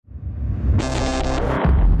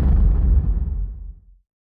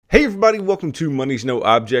everybody, welcome to Money's No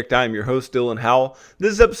Object. I am your host, Dylan Howell.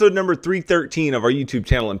 This is episode number 313 of our YouTube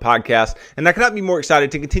channel and podcast, and I could not be more excited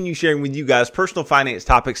to continue sharing with you guys personal finance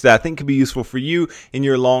topics that I think could be useful for you in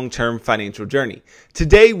your long-term financial journey.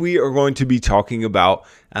 Today, we are going to be talking about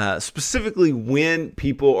specifically when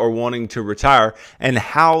people are wanting to retire and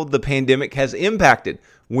how the pandemic has impacted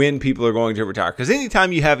when people are going to retire. Because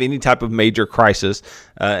anytime you have any type of major crisis,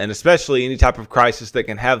 and especially any type of crisis that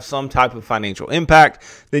can have some type of financial impact,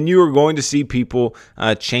 then you are going to see people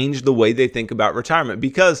change the way they think about retirement,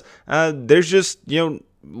 because there's just,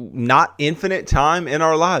 not infinite time in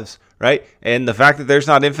our lives, right? And the fact that there's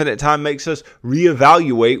not infinite time makes us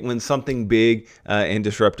reevaluate when something big and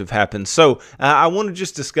disruptive happens. So I want to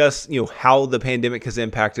just discuss, how the pandemic has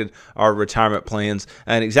impacted our retirement plans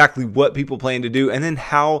and exactly what people plan to do, and then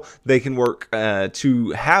how they can work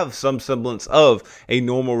to have some semblance of a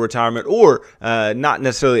normal retirement, or not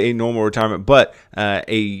necessarily a normal retirement, but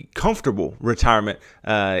a comfortable retirement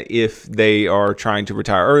if they are trying to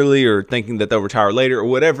retire early or thinking that they'll retire later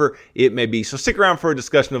or whatever it may be. So stick around for a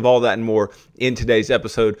discussion of all that and more in today's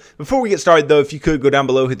episode. Before we get started, though, if you could go down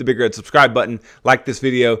below, hit the big red subscribe button, like this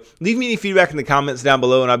video, leave me any feedback in the comments down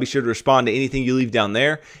below, and I'll be sure to respond to anything you leave down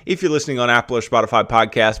there. If you're listening on Apple or Spotify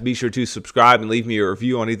podcasts, be sure to subscribe and leave me a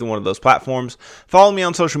review on either one of those platforms. Follow me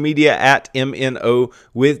on social media at MNO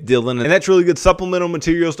with Dylan, and that's really good supplemental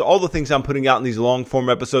materials to all the things I'm putting out in these long form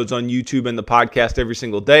episodes on YouTube and the podcast every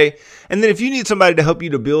single day. And then if you need somebody to help you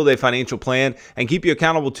to build a financial plan and keep you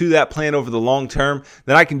accountable to that plan over the long term,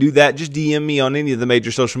 then I can do that. Just DM me on any of the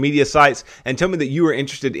major social media sites and tell me that you are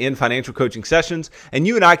interested in financial coaching sessions, and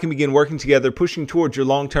you and I can begin working together, pushing towards your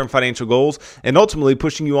long-term financial goals and ultimately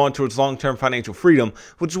pushing you on towards long-term financial freedom,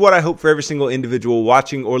 which is what I hope for every single individual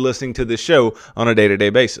watching or listening to this show on a day-to-day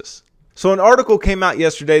basis. So an article came out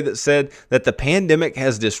yesterday that said that the pandemic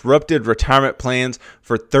has disrupted retirement plans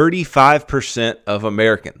for 35% of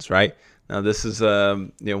Americans, right? Now, this is,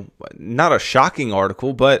 not a shocking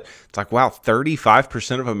article, but it's like, wow,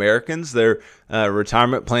 35% of Americans, their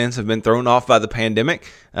retirement plans have been thrown off by the pandemic.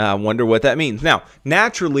 I wonder what that means. Now,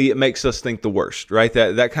 naturally, it makes us think the worst, right?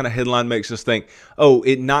 That kind of headline makes us think, oh,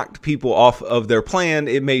 it knocked people off of their plan.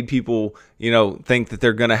 It made people, think that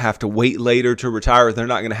they're going to have to wait later to retire, or they're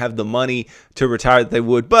not going to have the money to retire that they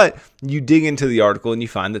would. But you dig into the article and you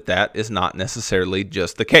find that that is not necessarily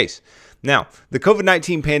just the case. Now, the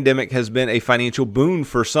COVID-19 pandemic has been a financial boon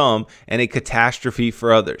for some and a catastrophe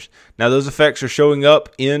for others. Now, those effects are showing up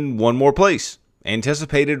in one more place: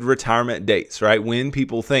 anticipated retirement dates, right? When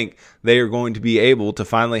people think they are going to be able to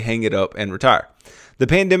finally hang it up and retire. The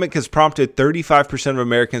pandemic has prompted 35% of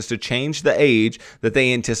Americans to change the age that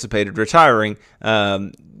they anticipated retiring.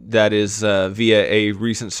 That is via a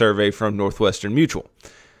recent survey from Northwestern Mutual.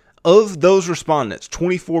 Of those respondents,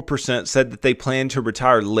 24% said that they plan to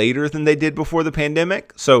retire later than they did before the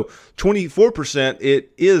pandemic. So 24%,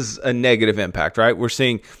 it is a negative impact, right? We're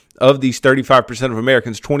seeing of these 35% of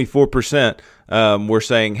Americans, 24% were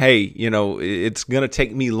saying, hey, it's going to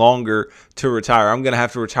take me longer to retire. I'm going to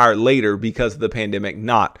have to retire later because of the pandemic,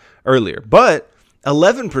 not earlier. But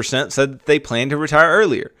 11% said that they plan to retire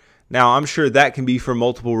earlier. Now, I'm sure that can be for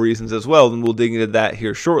multiple reasons as well, and we'll dig into that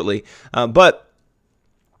here shortly. But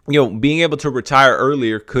being able to retire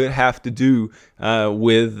earlier could have to do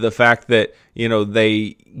with the fact that,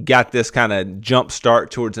 they got this kind of jump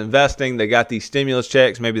start towards investing. They got these stimulus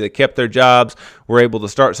checks. Maybe they kept their jobs, were able to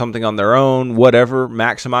start something on their own, whatever,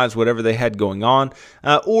 maximize whatever they had going on.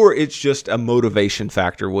 Or it's just a motivation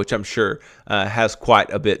factor, which I'm sure has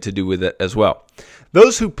quite a bit to do with it as well.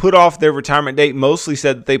 Those who put off their retirement date mostly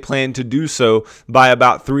said that they plan to do so by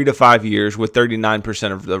about 3 to 5 years, with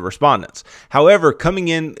 39% of the respondents. However, coming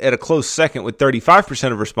in at a close second with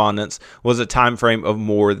 35% of respondents was a time frame of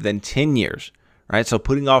more than 10 years. Right? So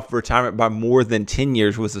putting off retirement by more than 10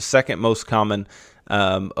 years was the second most common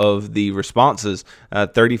of the responses.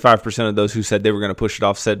 35% of those who said they were going to push it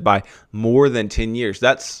off said by more than 10 years.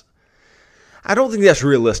 I don't think that's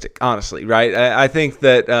realistic, honestly, right? I think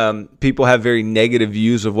that people have very negative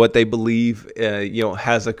views of what they believe,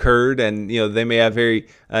 has occurred, and they may have very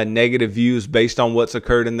negative views based on what's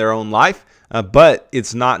occurred in their own life. But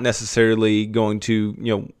it's not necessarily going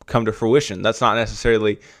to, come to fruition. That's not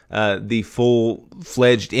necessarily the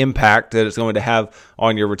full-fledged impact that it's going to have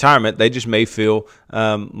on your retirement. They just may feel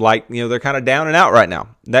like, they're kind of down and out right now.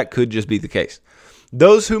 That could just be the case.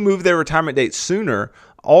 Those who move their retirement date sooner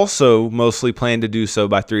also mostly plan to do so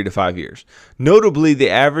by 3 to 5 years. Notably,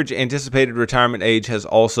 the average anticipated retirement age has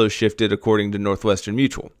also shifted according to Northwestern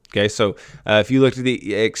Mutual. Okay, so if you looked at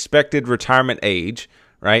the expected retirement age,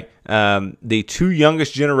 right? The two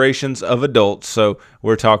youngest generations of adults, so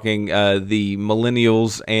we're talking the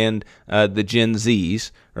millennials and the Gen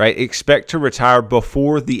Zs, right, expect to retire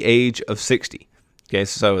before the age of 60. Okay,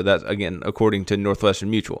 so that's, again, according to Northwestern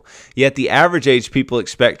Mutual. Yet the average age people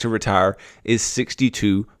expect to retire is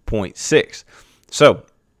 62.6. So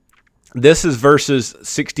this is versus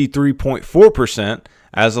 63.4%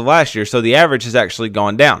 as of last year. So the average has actually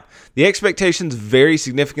gone down. The expectations vary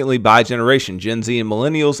significantly by generation. Gen Z and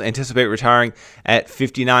millennials anticipate retiring at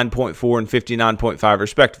 59.4 and 59.5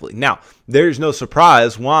 respectively. Now, there's no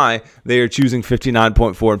surprise why they are choosing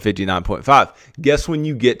 59.4 and 59.5. Guess when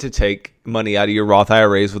you get to take money out of your Roth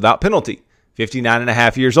IRAs without penalty? 59 and a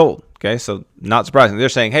half years old. Okay, so not surprising. They're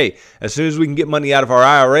saying, hey, as soon as we can get money out of our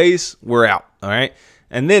IRAs, we're out. All right.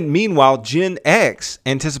 And then meanwhile, Gen X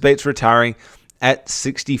anticipates retiring at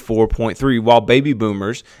 64.3, while baby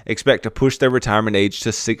boomers expect to push their retirement age to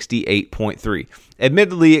 68.3.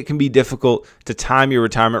 Admittedly, it can be difficult to time your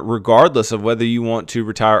retirement regardless of whether you want to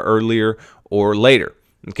retire earlier or later.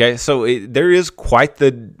 Okay, so there is quite the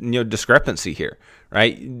discrepancy here,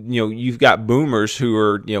 right? You've got boomers who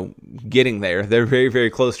are getting there. They're very, very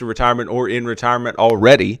close to retirement or in retirement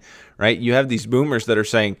already, right? You have these boomers that are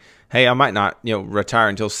saying, hey, I might not retire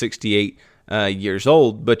until 68 years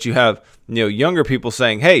old, but you have younger people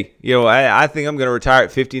saying, hey, I think I'm going to retire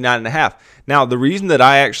at 59 and a half. Now, the reason that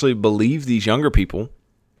I actually believe these younger people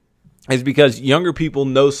is because younger people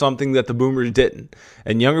know something that the boomers didn't,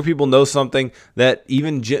 and younger people know something that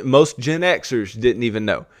even most Gen Xers didn't even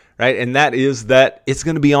know, right? And that is that it's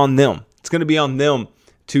going to be on them. It's going to be on them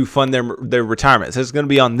to fund their retirement. So it's going to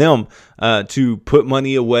be on them to put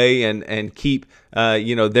money away and keep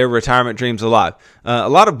their retirement dreams alive. A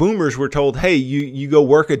lot of boomers were told, hey, you go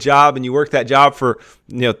work a job and you work that job for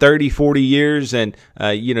 30, 40 years and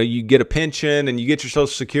you get a pension and you get your Social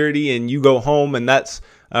Security and you go home and that's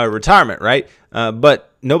retirement, right?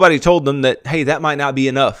 But nobody told them that, hey, that might not be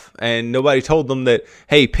enough. And nobody told them that,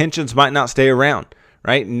 hey, pensions might not stay around.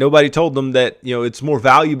 Right? Nobody told them that, it's more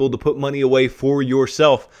valuable to put money away for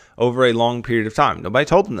yourself over a long period of time. Nobody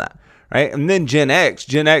told them that. Right? And then Gen X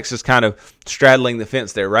is kind of straddling the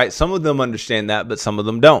fence there, right? Some of them understand that, but some of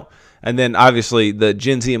them don't. And then obviously the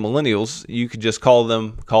Gen Z and millennials, you could just call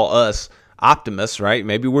us optimists, right?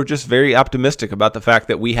 Maybe we're just very optimistic about the fact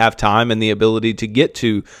that we have time and the ability to get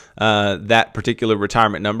to that particular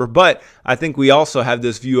retirement number. But I think we also have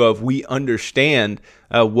this view of we understand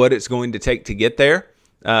what it's going to take to get there.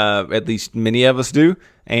 At least many of us do.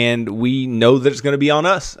 And we know that it's going to be on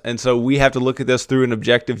us. And so we have to look at this through an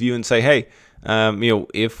objective view and say, hey,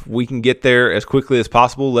 if we can get there as quickly as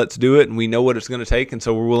possible, let's do it. And we know what it's going to take. And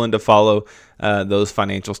so we're willing to follow those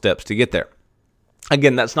financial steps to get there.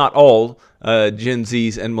 Again, that's not all Gen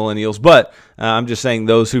Zs and millennials, but I'm just saying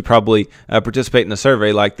those who probably participate in a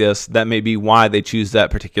survey like this, that may be why they choose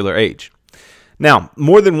that particular age. Now,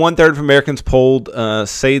 more than 1/3 of Americans polled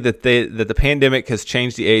say that the pandemic has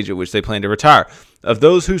changed the age at which they plan to retire. Of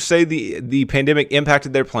those who say the pandemic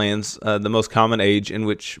impacted their plans, the most common age in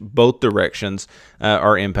which both directions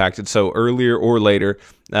are impacted, so earlier or later,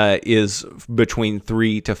 is between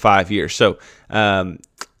 3 to 5 years. So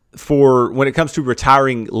for when it comes to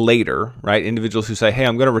retiring later, right, individuals who say, hey,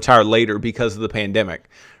 I'm going to retire later because of the pandemic,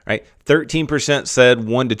 right, 13% said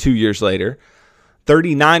 1 to 2 years later.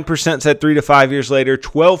 39% said 3 to 5 years later,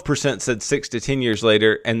 12% said 6 to 10 years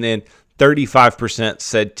later, and then 35%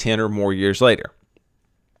 said 10 or more years later.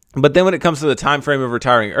 But then when it comes to the time frame of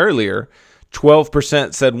retiring earlier,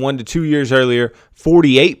 12% said 1 to 2 years earlier,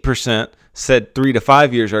 48% said 3 to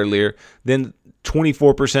 5 years earlier, then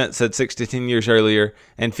 24% said 6 to 10 years earlier,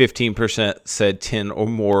 and 15% said 10 or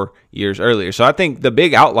more years earlier. So I think the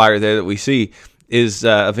big outlier there that we see is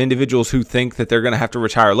of individuals who think that they're going to have to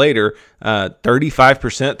retire later.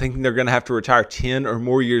 35% thinking they're going to have to retire 10 or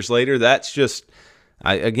more years later. That's just,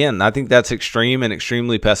 I think that's extreme and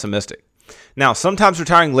extremely pessimistic. Now, sometimes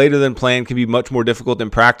retiring later than planned can be much more difficult in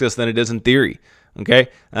practice than it is in theory. Okay,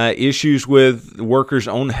 issues with workers'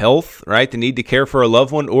 own health, right? The need to care for a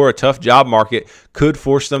loved one or a tough job market could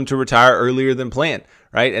force them to retire earlier than planned,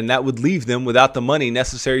 right? And that would leave them without the money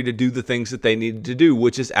necessary to do the things that they needed to do,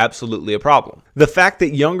 which is absolutely a problem. The fact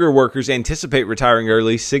that younger workers anticipate retiring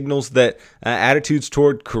early signals that attitudes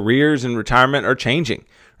toward careers and retirement are changing.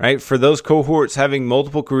 Right? For those cohorts, having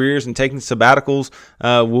multiple careers and taking sabbaticals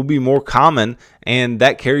will be more common, and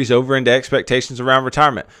that carries over into expectations around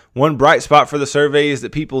retirement. One bright spot for the survey is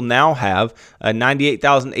that people now have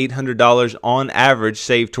 $98,800 on average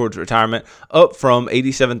saved towards retirement, up from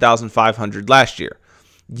 $87,500 last year.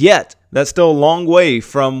 Yet, that's still a long way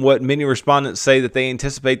from what many respondents say that they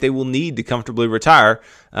anticipate they will need to comfortably retire,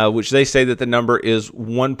 which they say that the number is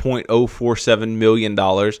 $1.047 million,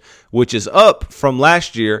 which is up from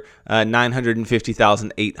last year,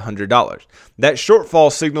 $950,800. That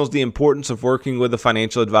shortfall signals the importance of working with a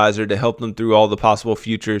financial advisor to help them through all the possible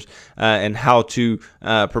futures and how to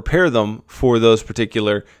prepare them for those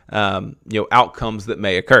particular outcomes that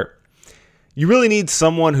may occur. You really need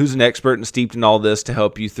someone who's an expert and steeped in all this to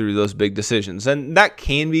help you through those big decisions. And that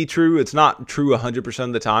can be true. It's not true 100%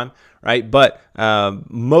 of the time, right? But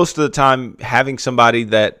most of the time, having somebody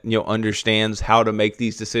that understands how to make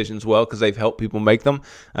these decisions well, because they've helped people make them,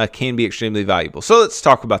 can be extremely valuable. So let's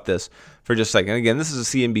talk about this for just a second. Again, this is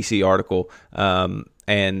a CNBC article,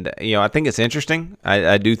 and I think it's interesting.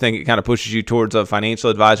 I do think it kind of pushes you towards a financial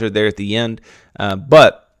advisor there at the end,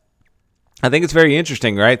 but I think it's very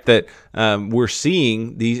interesting, right, that we're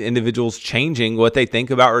seeing these individuals changing what they think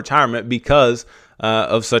about retirement because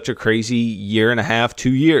of such a crazy year and a half, 2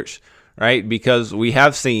 years, right? Because we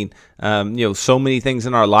have seen, so many things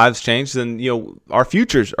in our lives change, and, our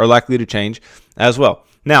futures are likely to change as well.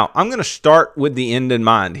 Now, I'm going to start with the end in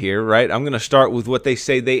mind here, right? I'm going to start with what they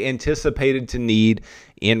say they anticipated to need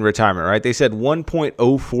in retirement, right? They said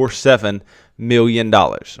 $1.047 million.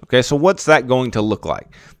 Okay, so what's that going to look like?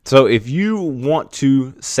 So if you want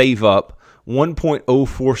to save up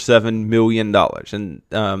 $1.047 million, and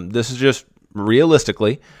this is just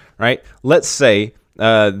realistically, right? Let's say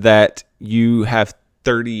that you have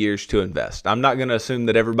 30 years to invest. I'm not going to assume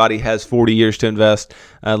that everybody has 40 years to invest.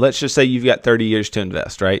 Let's just say you've got 30 years to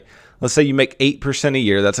invest, right? Let's say you make 8% a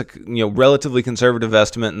year. That's a relatively conservative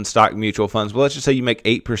estimate in stock mutual funds. But let's just say you make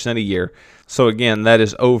 8% a year. So again, that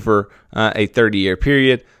is over a 30-year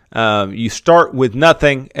period. You start with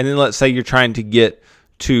nothing, and then let's say you're trying to get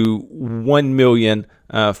to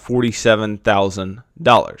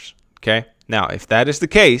 $1,047,000. Okay. Now, if that is the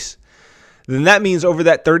case, then that means over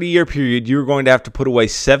that 30-year period, you're going to have to put away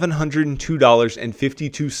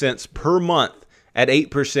 $702.52 per month at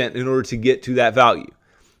 8% in order to get to that value.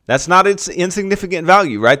 That's not its insignificant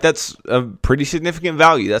value, right? That's a pretty significant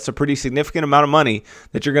value. That's a pretty significant amount of money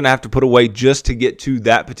that you're going to have to put away just to get to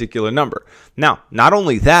that particular number. Now, not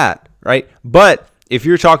only that, right, but if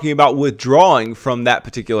you're talking about withdrawing from that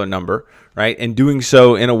particular number, right, and doing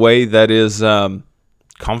so in a way that is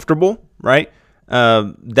comfortable, right,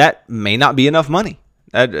 that may not be enough money.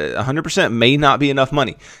 That 100% may not be enough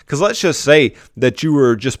money. Because let's just say that you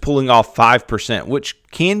were just pulling off 5%, which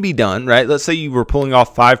can be done, right? Let's say you were pulling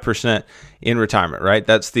off 5% in retirement, right?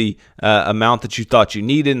 That's the amount that you thought you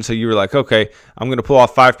needed. And so you were like, okay, I'm going to pull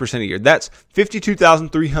off 5% a year. That's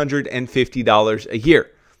 $52,350 a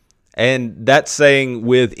year. And that's saying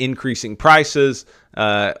with increasing prices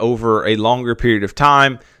over a longer period of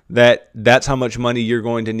time, that's how much money you're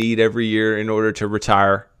going to need every year in order to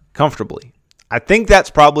retire comfortably. I think that's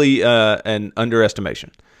probably an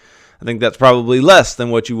underestimation. I think that's probably less than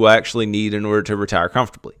what you will actually need in order to retire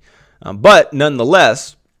comfortably. But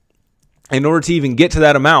nonetheless, in order to even get to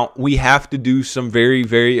that amount, we have to do some very,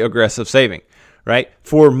 very aggressive saving, right?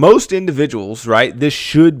 For most individuals, right, this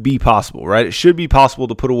should be possible, right? It should be possible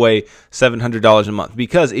to put away $700 a month,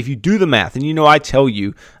 because if you do the math, and I tell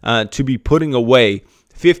you to be putting away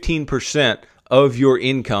 15% of your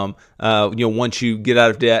income, once you get out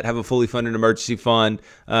of debt, have a fully funded emergency fund,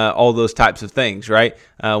 all those types of things, right?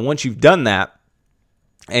 Once you've done that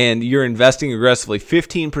and you're investing aggressively,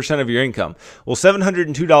 15% of your income, well,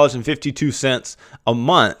 $702.52 a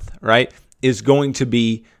month, right, is going to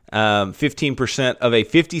be 15% of a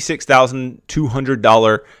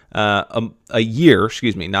 $56,200 a year,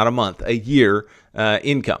 not a month, a year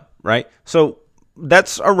income, right? So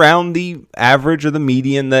that's around the average or the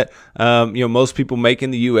median that most people make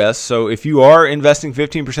in the U.S. So if you are investing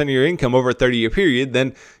 15% of your income over a 30-year period,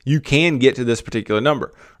 then you can get to this particular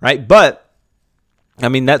number, right? But I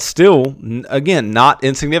mean, that's still, again, not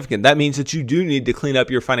insignificant. That means that you do need to clean up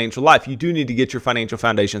your financial life. You do need to get your financial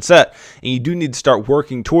foundation set, and you do need to start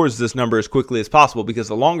working towards this number as quickly as possible, because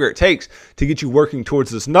the longer it takes to get you working towards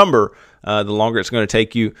this number, the longer it's going to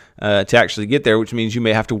take you to actually get there, which means you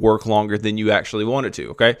may have to work longer than you actually wanted to,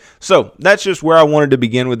 okay? So that's just where I wanted to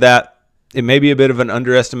begin with that. It may be a bit of an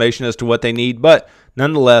underestimation as to what they need, but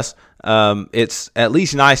nonetheless, it's at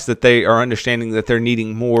least nice that they are understanding that they're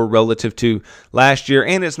needing more relative to last year,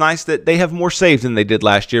 and it's nice that they have more saved than they did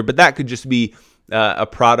last year, but that could just be a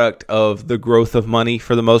product of the growth of money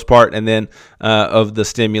for the most part, and then of the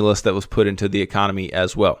stimulus that was put into the economy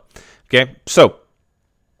as well. Okay, so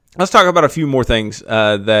let's talk about a few more things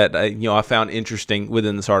that I found interesting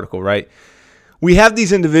within this article, right? we have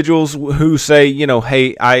these individuals who say,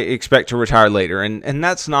 hey, I expect to retire later. And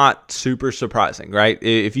that's not super surprising, right?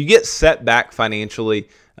 If you get set back financially,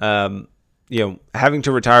 having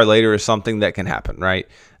to retire later is something that can happen, right?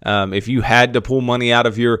 If you had to pull money out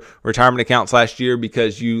of your retirement accounts last year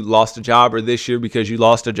because you lost a job, or this year because you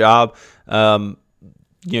lost a job,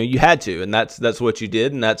 you had to, and that's what you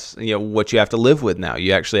did, and that's what you have to live with now.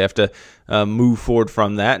 You actually have to move forward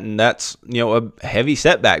from that, and that's a heavy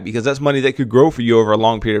setback, because that's money that could grow for you over a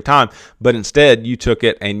long period of time, but instead you took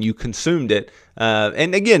it and you consumed it.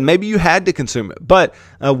 And again, maybe you had to consume it, but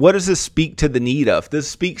what does this speak to the need of? This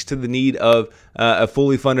speaks to the need of a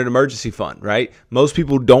fully funded emergency fund, right? Most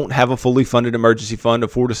people don't have a fully funded emergency fund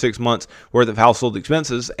of 4 to 6 months worth of household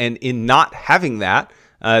expenses, and in not having that,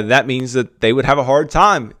 that means that they would have a hard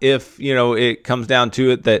time if, it comes down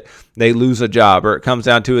to it that they lose a job, or it comes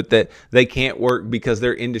down to it that they can't work because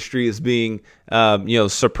their industry is being,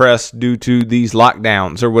 suppressed due to these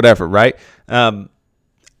lockdowns or whatever, right?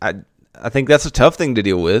 I think that's a tough thing to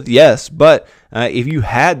deal with, yes, but if you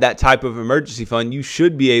had that type of emergency fund, you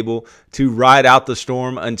should be able to ride out the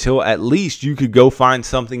storm until at least you could go find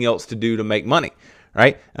something else to do to make money.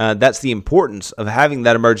 Right? That's the importance of having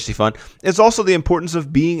that emergency fund. It's also the importance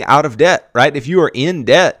of being out of debt, right? If you are in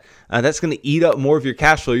debt, that's going to eat up more of your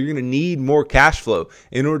cash flow. You're going to need more cash flow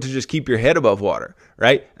in order to just keep your head above water,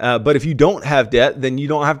 right? But if you don't have debt, then you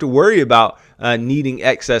don't have to worry about needing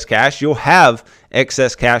excess cash. You'll have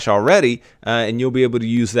excess cash already, and you'll be able to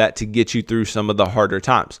use that to get you through some of the harder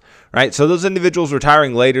times, right? So those individuals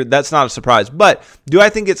retiring later, that's not a surprise. But do I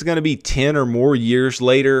think it's going to be 10 or more years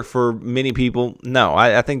later for many people? No,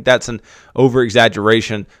 I think that's an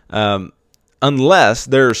over-exaggeration. Unless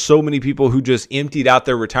there are so many people who just emptied out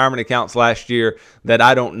their retirement accounts last year that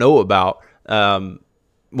I don't know about,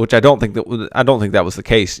 which I don't think that was the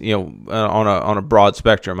case. On a broad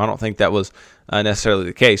spectrum, I don't think that was necessarily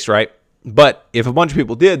the case, right? But if a bunch of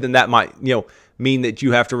people did, then that might mean that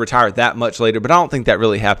you have to retire that much later. But I don't think that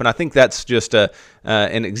really happened. I think that's just an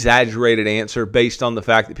exaggerated answer based on the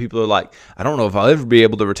fact that people are like, I don't know if I'll ever be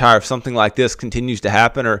able to retire if something like this continues to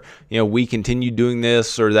happen, or we continue doing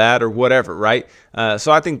this or that or whatever, right?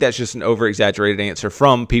 So I think that's just an over-exaggerated answer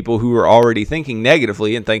from people who are already thinking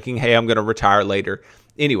negatively and thinking, hey, I'm going to retire later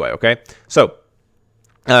anyway, okay? So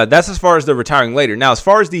that's as far as the retiring later. Now, as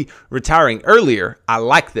far as the retiring earlier, I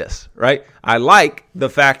like this, right? I like the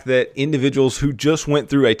fact that individuals who just went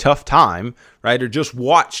through a tough time, right, or just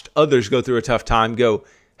watched others go through a tough time go,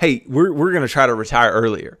 hey, we're going to try to retire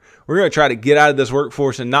earlier. We're going to try to get out of this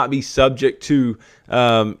workforce and not be subject to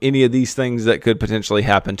any of these things that could potentially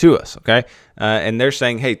happen to us, okay? And they're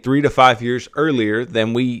saying, hey, 3 to 5 years earlier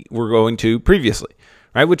than we were going to previously.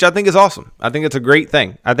 Right, which I think is awesome. I think it's a great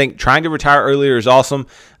thing. I think trying to retire earlier is awesome.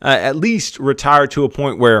 At least retire to a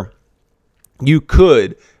point where you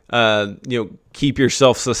could, keep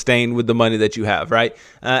yourself sustained with the money that you have. Right.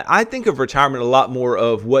 I think of retirement a lot more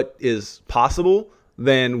of what is possible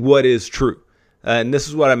than what is true. And this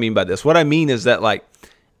is what I mean by this. What I mean is that, like,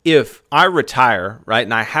 if I retire, right,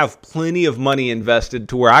 and I have plenty of money invested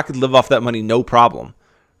to where I could live off that money, no problem,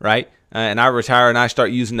 right? And I retire and I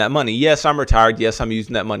start using that money. Yes, I'm retired. Yes, I'm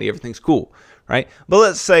using that money. Everything's cool, right? But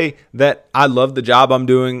let's say that I love the job I'm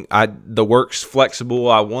doing. The work's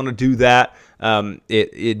flexible. I want to do that.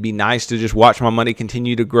 It'd be nice to just watch my money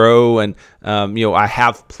continue to grow, and I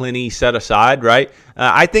have plenty set aside, right?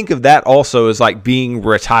 I think of that also as like being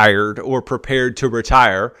retired or prepared to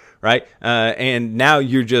retire, right? And now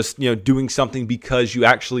you're just doing something because you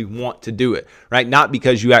actually want to do it, right? Not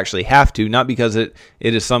because you actually have to, not because it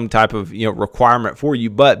is some type of requirement for you,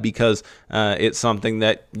 but because it's something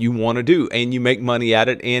that you want to do, and you make money at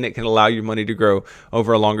it, and it can allow your money to grow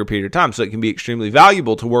over a longer period of time. So it can be extremely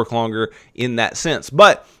valuable to work longer in that sense.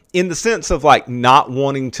 But in the sense of like not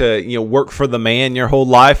wanting to, work for the man your whole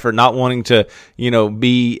life, or not wanting to,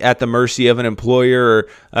 be at the mercy of an employer,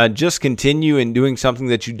 or just continue in doing something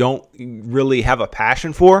that you don't really have a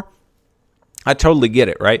passion for, I totally get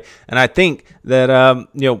it, right? And I think that,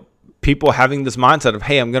 people having this mindset of,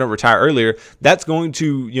 hey, I'm going to retire earlier, that's going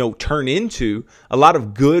to, turn into a lot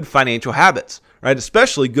of good financial habits, right?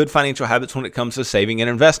 Especially good financial habits when it comes to saving and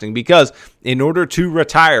investing, because in order to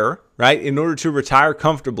retire, right, in order to retire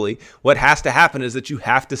comfortably, what has to happen is that you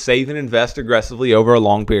have to save and invest aggressively over a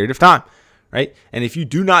long period of time, right? And if you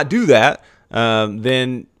do not do that,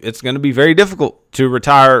 then it's going to be very difficult to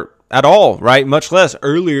retire at all, right? Much less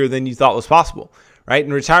earlier than you thought was possible, right?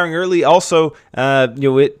 And retiring early also,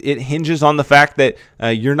 it hinges on the fact that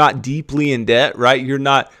you're not deeply in debt, right? You're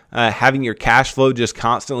not having your cash flow just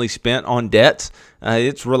constantly spent on debts.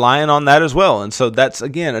 It's relying on that as well. And so that's,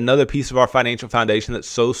 again, another piece of our financial foundation that's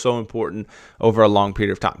so important over a long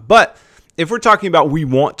period of time. But if we're talking about we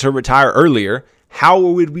want to retire earlier, how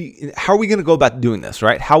are we going to go about doing this,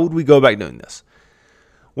 right? How would we go about doing this?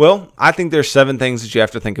 Well, I think there's 7 things that you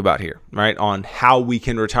have to think about here, right, on how we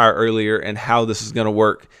can retire earlier and how this is going to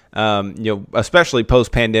work, especially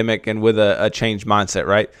post-pandemic and with a changed mindset,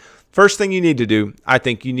 right? First thing you need to do, I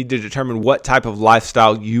think you need to determine what type of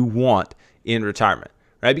lifestyle you want in retirement,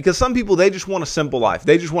 right? Because some people, they just want a simple life.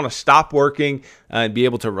 They just want to stop working and be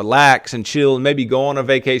able to relax and chill and maybe go on a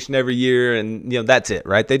vacation every year, and that's it,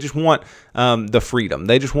 right? They just want the freedom.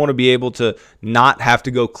 They just want to be able to not have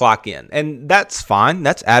to go clock in, and that's fine.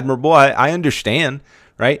 That's admirable. I understand,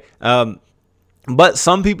 right? But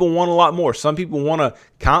some people want a lot more. Some people want to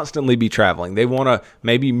constantly be traveling. They want to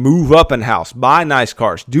maybe move up in house, buy nice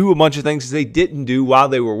cars, do a bunch of things they didn't do while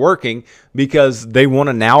they were working because they want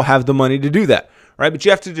to now have the money to do that. Right? But you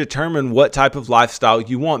have to determine what type of lifestyle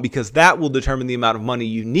you want, because that will determine the amount of money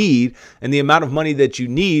you need, and the amount of money that you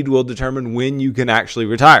need will determine when you can actually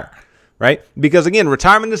retire, right? Because again,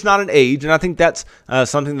 retirement is not an age, and I think that's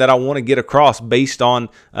something that I want to get across based on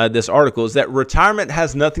this article, is that retirement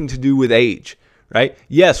has nothing to do with age. Right?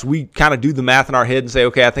 Yes, we kind of do the math in our head and say,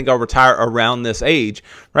 okay, I think I'll retire around this age,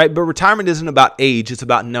 right? But retirement isn't about age. It's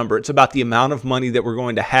about number. It's about the amount of money that we're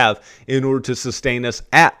going to have in order to sustain us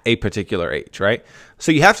at a particular age, right?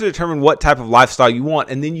 So you have to determine what type of lifestyle you want,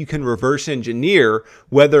 and then you can reverse engineer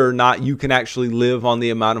whether or not you can actually live on the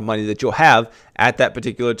amount of money that you'll have at that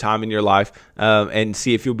particular time in your life, and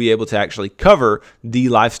see if you'll be able to actually cover the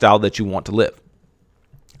lifestyle that you want to live.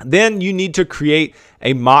 Then you need to create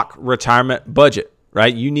a mock retirement budget,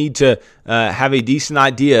 right? You need to have a decent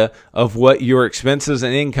idea of what your expenses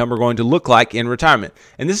and income are going to look like in retirement.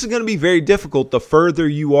 And this is going to be very difficult the further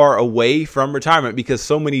you are away from retirement, because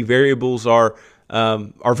so many variables are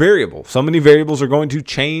variable. So many variables are going to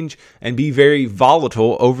change and be very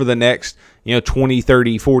volatile over the next 20,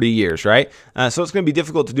 30, 40 years, right? So it's going to be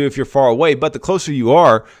difficult to do if you're far away, but the closer you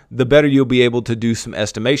are, the better you'll be able to do some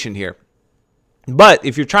estimation here. But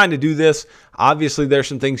if you're trying to do this, obviously there's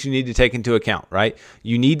some things you need to take into account, right?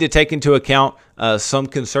 You need to take into account some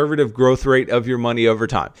conservative growth rate of your money over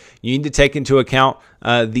time. You need to take into account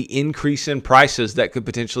the increase in prices that could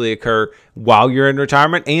potentially occur while you're in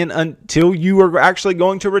retirement and until you are actually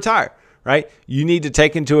going to retire, right? You need to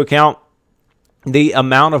take into account the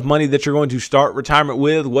amount of money that you're going to start retirement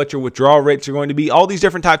with, what your withdrawal rates are going to be, all these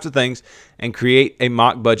different types of things, and create a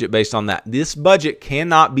mock budget based on that. This budget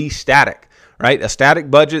cannot be static. Right? A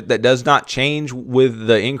static budget that does not change with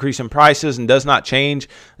the increase in prices and does not change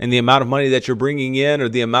in the amount of money that you're bringing in or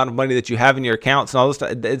the amount of money that you have in your accounts and all this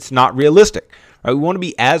stuff, it's not realistic. Right? We want to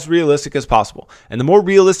be as realistic as possible. And the more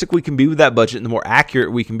realistic we can be with that budget and the more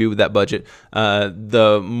accurate we can be with that budget,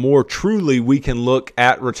 the more truly we can look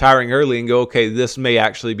at retiring early and go, okay, this may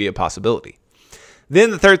actually be a possibility.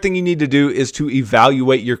 Then the third thing you need to do is to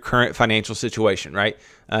evaluate your current financial situation, right?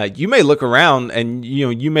 You may look around and,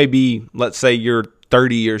 you may be, let's say you're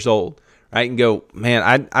 30 years old, right? And go,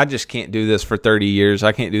 man, I just can't do this for 30 years.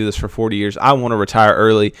 I can't do this for 40 years. I want to retire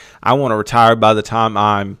early. I want to retire by the time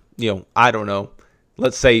I'm, I don't know,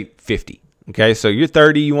 let's say 50. Okay. So you're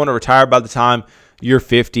 30, you want to retire by the time you're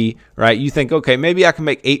 50, right? You think, okay, maybe I can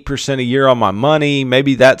make 8% a year on my money.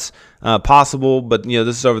 Maybe that's possible, but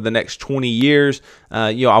this is over the next 20 years.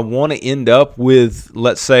 I want to end up with,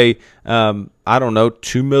 let's say, I don't know,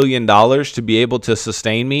 $2 million to be able to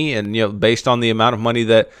sustain me, and based on the amount of money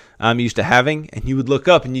that I'm used to having. And you would look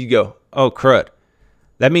up and you go, oh crud,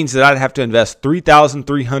 that means that I'd have to invest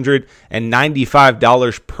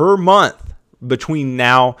 $3,395 per month between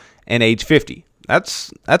now and age 50.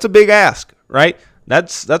 That's a big ask, right?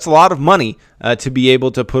 That's a lot of money to be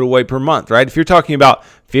able to put away per month, right? If you're talking about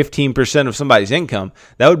 15% of somebody's income,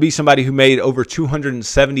 that would be somebody who made over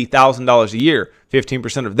 $270,000 a year,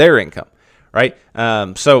 15% of their income, right?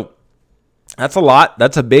 So that's a lot.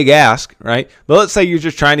 That's a big ask, right? But let's say you're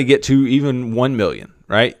just trying to get to even 1 million,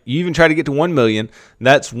 right? You even try to get to 1 million,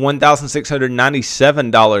 that's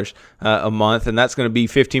 $1,697 a month, and that's going to be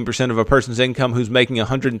 15% of a person's income who's making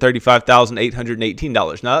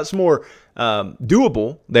 $135,818. Now, that's more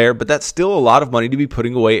doable there, but that's still a lot of money to be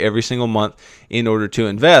putting away every single month in order to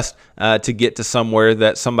invest to get to somewhere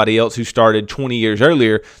that somebody else who started 20 years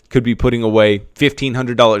earlier could be putting away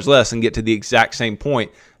 $1,500 less and get to the exact same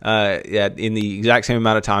point in the exact same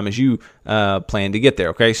amount of time as you plan to get there.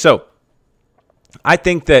 Okay, so I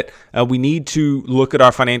think that we need to look at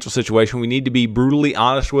our financial situation. We need to be brutally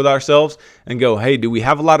honest with ourselves and go, hey, do we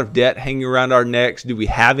have a lot of debt hanging around our necks? Do we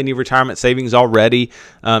have any retirement savings already?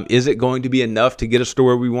 Is it going to be enough to get us to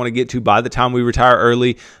where we want to get to by the time we retire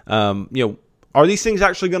early? Are these things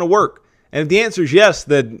actually going to work? And if the answer is yes,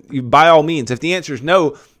 then by all means. If the answer is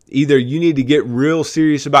no, either you need to get real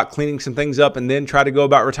serious about cleaning some things up and then try to go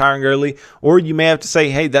about retiring early, or you may have to say,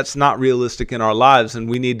 hey, that's not realistic in our lives, and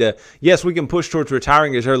we need to, yes, we can push towards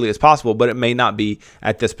retiring as early as possible, but it may not be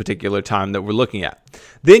at this particular time that we're looking at.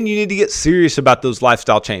 Then you need to get serious about those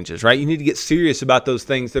lifestyle changes, right? You need to get serious about those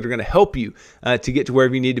things that are going to help you to get to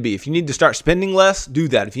wherever you need to be. If you need to start spending less, do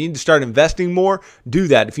that. If you need to start investing more, do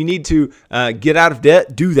that. If you need to get out of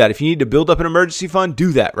debt, do that. If you need to build up an emergency fund,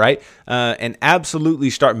 do that, right? And absolutely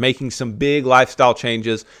start making some big lifestyle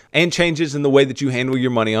changes and changes in the way that you handle your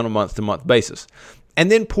money on a month-to-month basis. And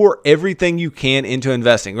then pour everything you can into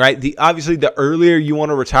investing, right? Obviously, the earlier you want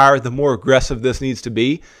to retire, the more aggressive this needs to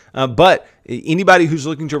be. But anybody who's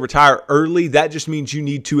looking to retire early, that just means you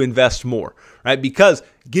need to invest more, right? Because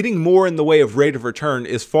getting more in the way of rate of return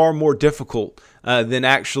is far more difficult than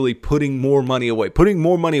actually putting more money away. Putting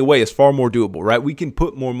more money away is far more doable, right? We can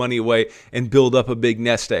put more money away and build up a big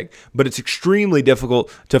nest egg, but it's extremely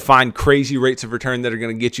difficult to find crazy rates of return that are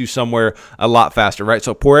going to get you somewhere a lot faster, right?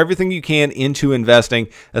 So pour everything you can into investing,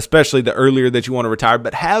 especially the earlier that you want to retire,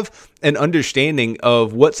 but have an understanding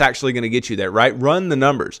of what's actually going to get you there, right? Run the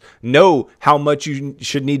numbers. Know how much you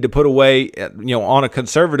should need to put away, on a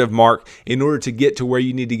conservative mark in order to get to where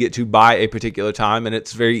you need to get to by a particular time. And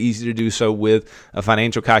it's very easy to do so with a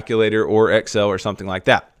financial calculator or Excel or something like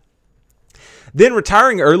that. Then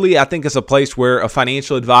retiring early, I think, is a place where a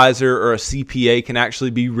financial advisor or a CPA can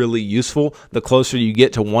actually be really useful the closer you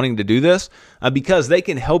get to wanting to do this, because they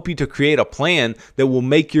can help you to create a plan that will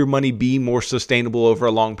make your money be more sustainable over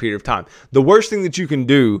a long period of time. The worst thing that you can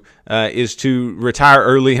do is to retire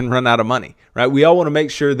early and run out of money, right? We all want to make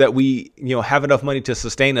sure that we have enough money to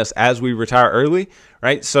sustain us as we retire early,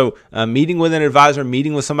 right? So meeting with an advisor,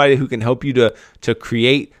 meeting with somebody who can help you to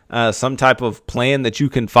create some type of plan that you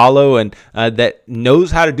can follow and that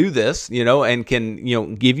knows how to do this, and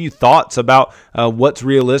can, give you thoughts about what's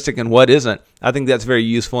realistic and what isn't. I think that's very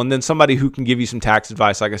useful. And then somebody who can give you some tax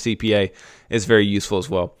advice like a CPA is very useful as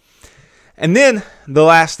well. And then the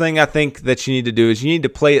last thing I think that you need to do is you need to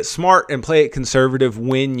play it smart and play it conservative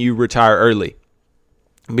when you retire early,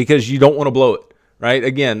 because you don't want to blow it. Right?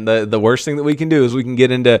 Again, the worst thing that we can do is we can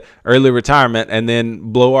get into early retirement and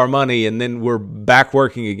then blow our money, and then we're back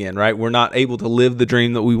working again, right? We're not able to live the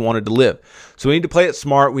dream that we wanted to live. So we need to play it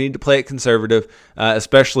smart. We need to play it conservative,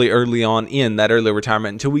 especially early on in that early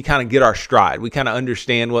retirement until we kind of get our stride. We kind of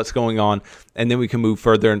understand what's going on, and then we can move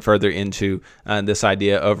further and further into this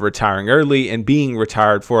idea of retiring early and being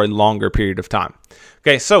retired for a longer period of time.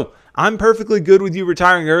 Okay, so I'm perfectly good with you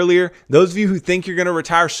retiring earlier. Those of you who think you're going to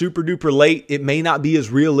retire super duper late, it may not be as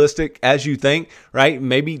realistic as you think, right?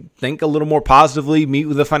 Maybe think a little more positively, meet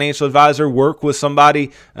with a financial advisor, work with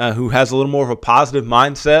somebody who has a little more of a positive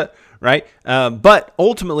mindset, right? But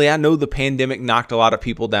ultimately, I know the pandemic knocked a lot of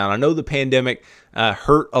people down. I know the pandemic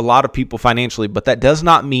hurt a lot of people financially, but that does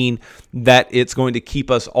not mean that it's going to keep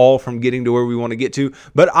us all from getting to where we want to get to.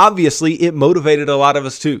 But obviously, it motivated a lot of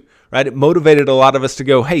us too, right? It motivated a lot of us to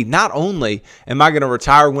go, hey, not only am I going to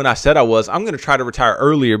retire when I said I was, I'm going to try to retire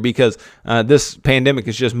earlier because this pandemic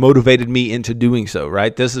has just motivated me into doing so,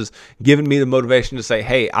 right? This has given me the motivation to say,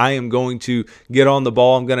 hey, I am going to get on the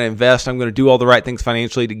ball. I'm going to invest. I'm going to do all the right things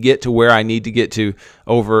financially to get to where I need to get to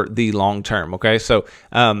over the long term, okay? So,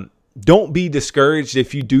 don't be discouraged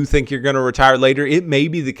if you do think you're going to retire later. It may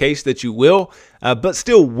be the case that you will, but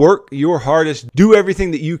still work your hardest. Do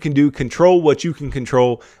everything that you can do. Control what you can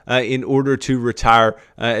control in order to retire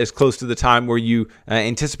as close to the time where you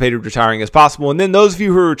anticipated retiring as possible. And then those of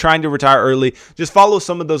you who are trying to retire early, just follow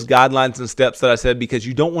some of those guidelines and steps that I said, because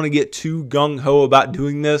you don't want to get too gung-ho about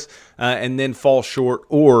doing this and then fall short,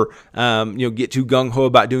 or get too gung-ho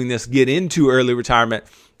about doing this, get into early retirement,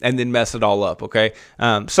 and then mess it all up, okay?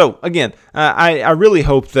 So, again, I really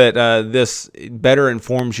hope that this better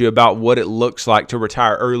informs you about what it looks like to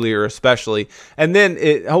retire earlier, especially. And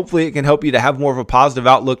then hopefully it can help you to have more of a positive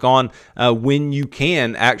outlook on when you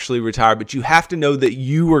can actually retire. But you have to know that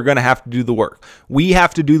you are going to have to do the work. We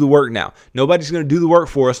have to do the work now. Nobody's going to do the work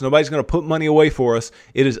for us. Nobody's going to put money away for us.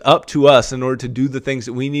 It is up to us in order to do the things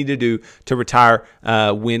that we need to do to retire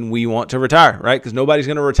when we want to retire, right? Because nobody's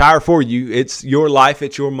going to retire for you. It's your life.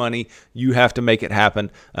 It's your your money. You have to make it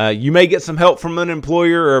happen. You may get some help from an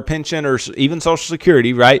employer or a pension or even Social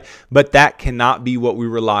Security, right? But that cannot be what we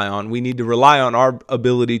rely on. We need to rely on our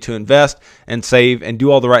ability to invest and save and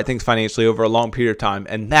do all the right things financially over a long period of time.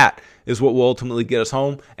 And that is what will ultimately get us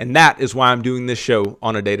home. And that is why I'm doing this show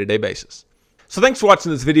on a day-to-day basis. So thanks for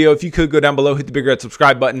watching this video. If you could go down below, hit the big red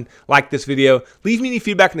subscribe button, like this video, leave me any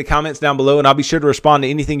feedback in the comments down below, and I'll be sure to respond to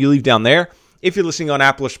anything you leave down there. If you're listening on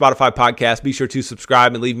Apple or Spotify podcasts, be sure to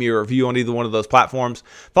subscribe and leave me a review on either one of those platforms.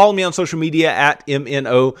 Follow me on social media at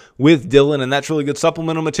MNO with Dylan, and that's really good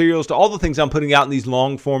supplemental materials to all the things I'm putting out in these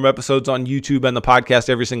long form episodes on YouTube and the podcast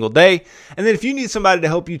every single day. And then if you need somebody to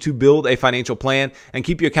help you to build a financial plan and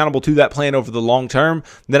keep you accountable to that plan over the long term,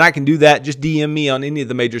 then I can do that. Just DM me on any of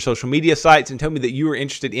the major social media sites and tell me that you are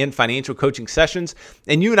interested in financial coaching sessions,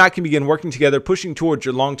 and you and I can begin working together, pushing towards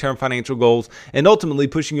your long-term financial goals and ultimately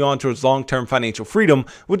pushing you on towards long-term financial freedom,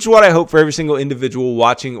 which is what I hope for every single individual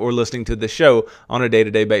watching or listening to this show on a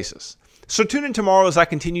day-to-day basis. So tune in tomorrow as I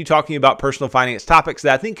continue talking about personal finance topics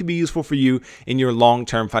that I think could be useful for you in your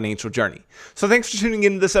long-term financial journey. So thanks for tuning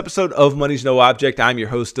into this episode of Money's No Object. I'm your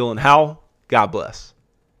host, Dylan Howell. God bless.